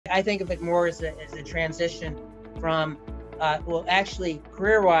I think of it more as a transition from, well, actually,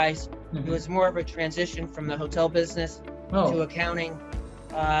 career-wise, it was more of a transition from the hotel business to accounting,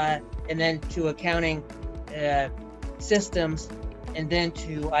 and then to accounting systems, and then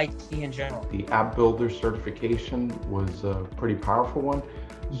to IT in general. The app builder certification was a pretty powerful one,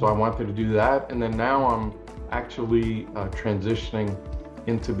 so I wanted to do that. And then now I'm actually transitioning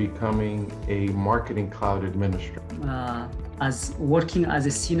into becoming a marketing cloud administrator. As working as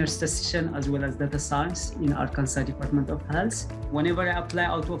a senior statistician as well as data science in Arkansas Department of Health. Whenever I apply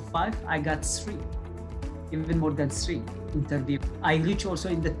out of 5, I got 3, even more than 3 interview. I reach also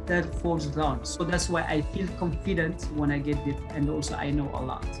in the 3rd, 4th round. So that's why I feel confident when I get it, and also I know a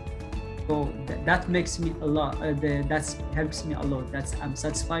lot. So that makes me a lot, that helps me a lot. I'm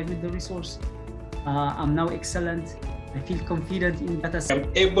satisfied with the resource. I'm now excellent. I feel confident in data science.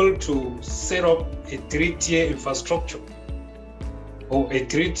 I'm able to set up a 3-tier infrastructure or a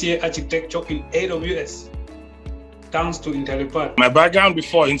 3-tier architecture in AWS, thanks to Intellipaat. My background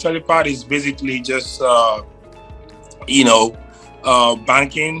before Intellipaat is basically just,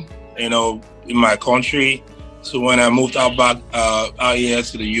 banking, in my country. So when I moved out here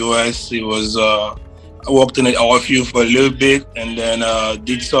to the US, it was, I worked in the oil field for a little bit, and then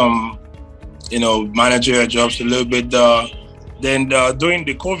did some, managerial jobs a little bit. Then during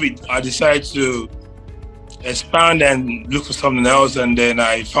the COVID, I decided to expand and look for something else, and then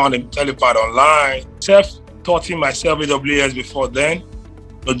I found Intellipaat online. Self-taughting myself AWS before then,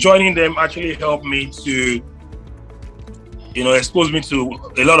 but joining them actually helped me to, expose me to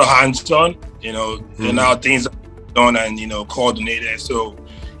a lot of hands-on, and how things are done and coordinated. So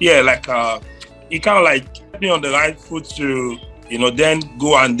yeah, it kind of kept me on the right foot to then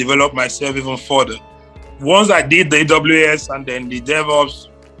go and develop myself even further. Once I did the AWS and then the DevOps,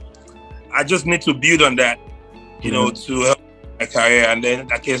 I just need to build on that, to help my career. And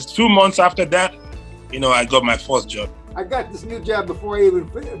then I guess 2 months after that, I got my first job. I got this new job before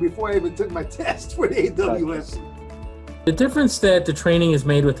I even took my test for the AWS. The difference that the training is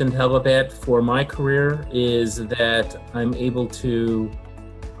made with Intellipaat for my career is that I'm able to,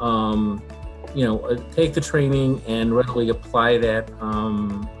 take the training and readily apply that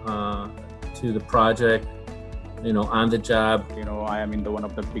to the project, on the job. I am in one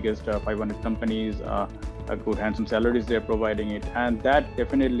of the biggest 500 companies, good handsome salaries they're providing it. And that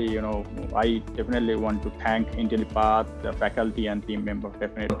definitely, I definitely want to thank Intellipaat, the faculty and team members,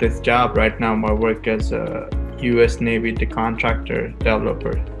 definitely. This job right now, I work as a US Navy contractor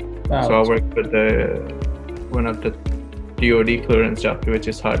developer. Wow. So I work with one of the DoD clearance jobs, which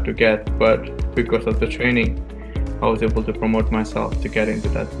is hard to get, but because of the training, I was able to promote myself to get into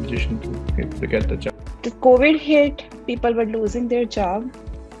that position to get the job. The COVID hit, people were losing their job,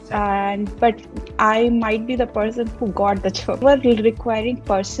 but I might be the person who got the job. We were requiring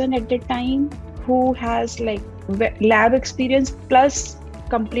person at the time who has lab experience plus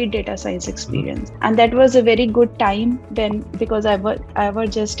complete data science experience, and that was a very good time then, because I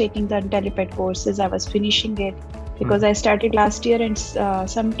was just taking the Intellipaat courses. I was finishing it because I started last year, and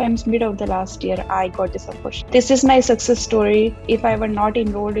sometimes mid of the last year I got this opportunity. This is my success story. If I were not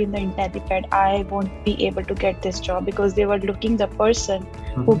enrolled in the Intellipaat, I won't be able to get this job, because they were looking the person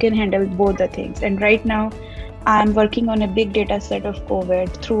who can handle both the things. And right now I'm working on a big data set of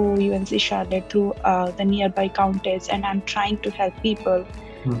COVID through UNC Charlotte, through the nearby counties, and I'm trying to help people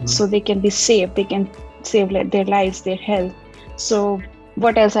so they can be safe, they can save their lives, their health. So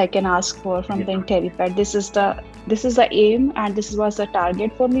what else I can ask for from the Intellipaat? This is the aim, and this was the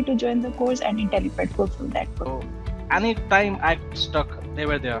target for me to join the course, and Intellipaat fulfilled that goal. So anytime I stuck, they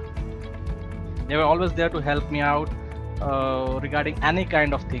were there. They were always there to help me out regarding any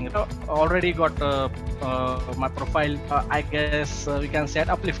kind of thing. Already got my profile, I guess we can say,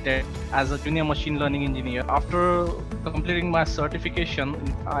 uplifted as a junior machine learning engineer. After completing my certification,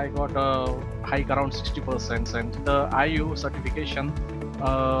 I got a hike around 60%, and the IU certification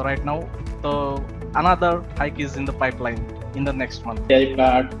right now, another hike is in the pipeline in the next month.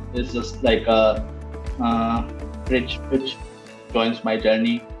 Intellipaat is just like a bridge which joins my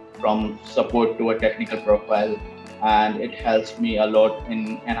journey from support to a technical profile, and it helps me a lot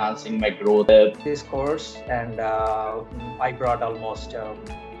in enhancing my growth. This course, and I brought almost,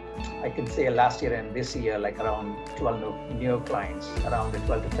 I can say last year and this year, around 12 new clients, around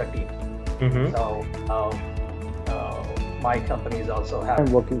 12 to 13. So my companies also have.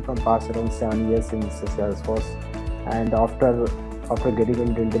 I'm working from past around 7 years in Salesforce, and after getting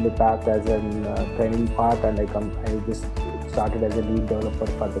into Intellipaat as a training part, and I just started as a lead developer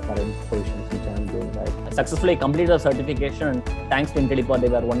for the current positions which I'm doing. I successfully completed the certification, and thanks to Intellipaat, they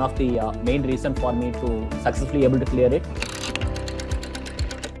were one of the main reason for me to successfully able to clear it.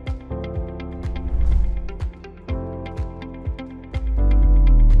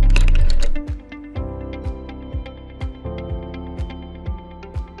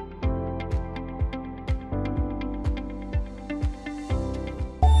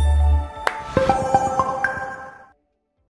 you.